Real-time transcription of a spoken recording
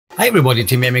Hi everybody,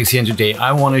 Team Yemmax here, and today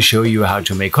I want to show you how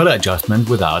to make color adjustment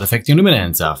without affecting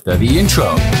luminance after the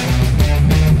intro.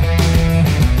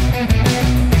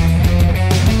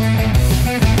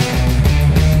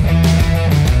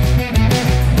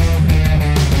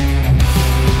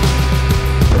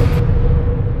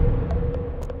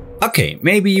 Okay,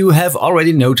 maybe you have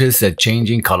already noticed that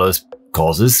changing colors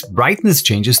causes brightness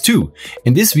changes too.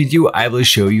 In this video I will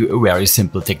show you a very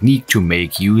simple technique to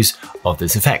make use of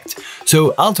this effect.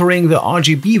 So altering the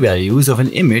RGB values of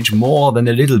an image more than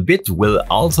a little bit will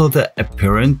alter the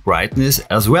apparent brightness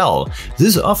as well.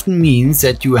 This often means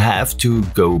that you have to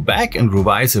go back and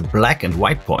revise the black and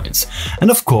white points.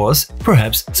 And of course,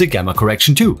 perhaps the gamma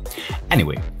correction too.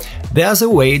 Anyway, there's a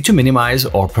way to minimize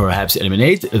or perhaps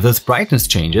eliminate those brightness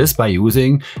changes by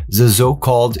using the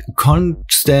so-called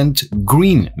constant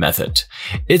green method.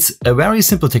 It's a very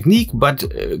simple technique, but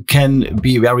can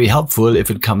be very helpful if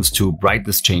it comes to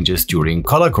brightness changes during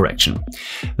color correction.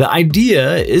 The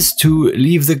idea is to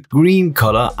leave the green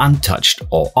color untouched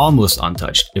or almost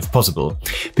untouched if possible,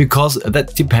 because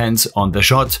that depends on the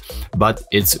shot, but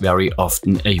it's very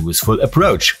often a useful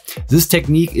approach. This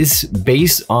technique is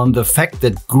based on the fact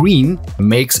that green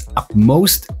makes up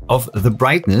most of the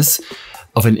brightness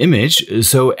of an image,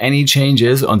 so any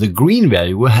changes on the green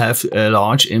value have a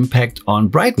large impact on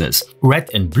brightness. Red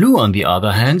and blue, on the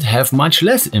other hand, have much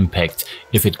less impact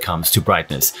if it comes to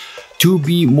brightness. To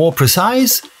be more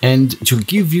precise and to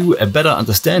give you a better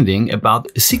understanding, about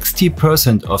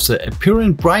 60% of the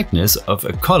apparent brightness of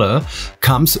a color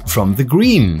comes from the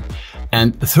green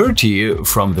and 30%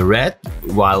 from the red,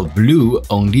 while blue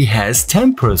only has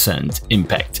 10%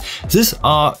 impact. These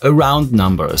are round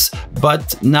numbers,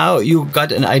 but now you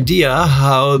got an idea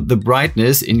how the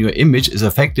brightness in your image is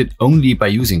affected only by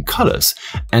using colors.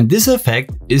 And this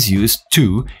effect is used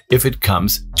too if it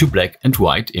comes to black and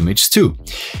white images too.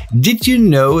 Did you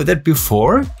know that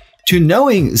before? To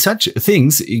knowing such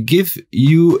things give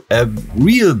you a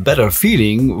real better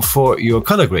feeling for your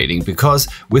color grading, because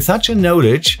with such a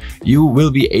knowledge you will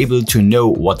be able to know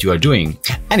what you are doing.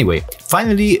 Anyway,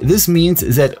 finally, this means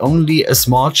that only a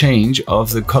small change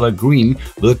of the color green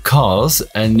will cause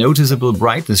a noticeable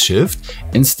brightness shift,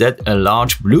 instead a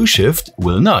large blue shift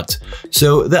will not.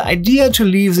 So the idea to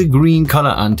leave the green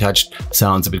color untouched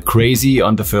sounds a bit crazy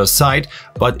on the first sight,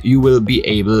 but you will be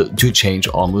able to change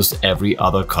almost every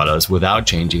other color without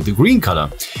changing the green color.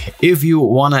 If you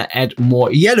wanna add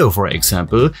more yellow, for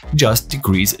example, just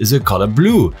decrease the color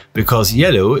blue, because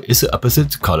yellow is the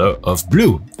opposite color of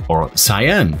blue, or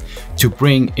cyan. To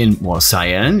bring in more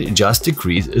cyan, just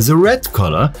decrease the red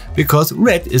color, because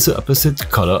red is the opposite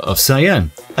color of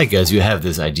cyan. I guess you have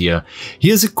this idea.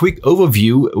 Here's a quick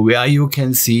overview where you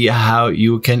can see how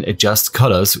you can adjust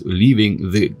colors,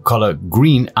 leaving the color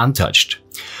green untouched.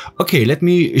 Okay, let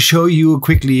me show you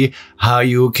quickly how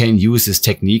you can use this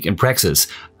technique in practice.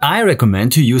 I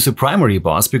recommend to use a primary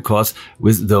boss, because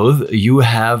with those you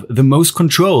have the most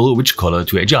control which color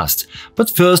to adjust.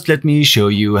 But first let me show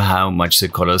you how much the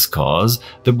colors cause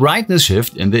the brightness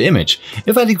shift in the image.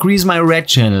 If I decrease my red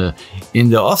channel in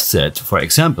the offset, for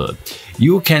example,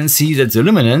 you can see that the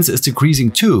luminance is decreasing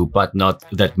too, but not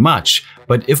that much.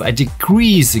 But if I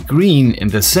decrease the green in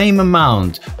the same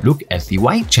amount, look at the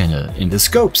white channel in the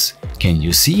scopes. Can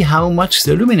you see how much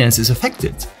the luminance is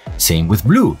affected? Same with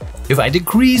blue. If I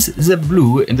decrease the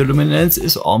blue in the luminance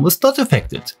is almost not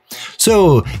affected.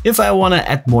 So if I want to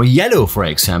add more yellow, for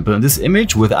example, in this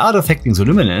image without affecting the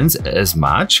luminance as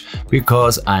much,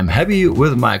 because I'm happy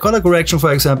with my color correction,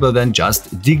 for example, then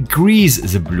just decrease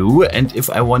the blue. And if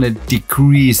I want to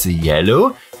decrease the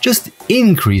yellow, just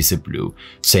increase the blue.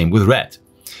 Same with red.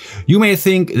 You may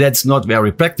think that's not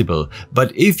very practical,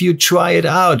 but if you try it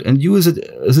out and use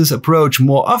this approach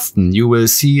more often, you will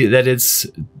see that it's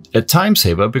a time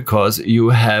saver, because you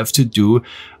have to do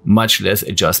much less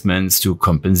adjustments to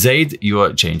compensate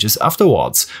your changes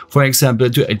afterwards. For example,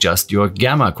 to adjust your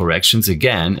gamma corrections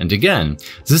again and again.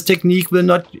 This technique will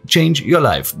not change your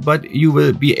life, but you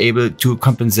will be able to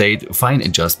compensate fine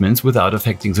adjustments without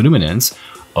affecting the luminance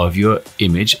of your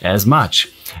image as much.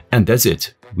 And that's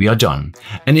it. We are done.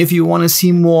 And if you want to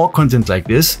see more content like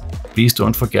this, please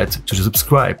don't forget to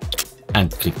subscribe and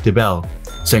click the bell.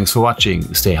 Thanks for watching,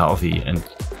 stay healthy, and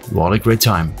you all a great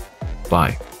time.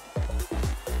 Bye.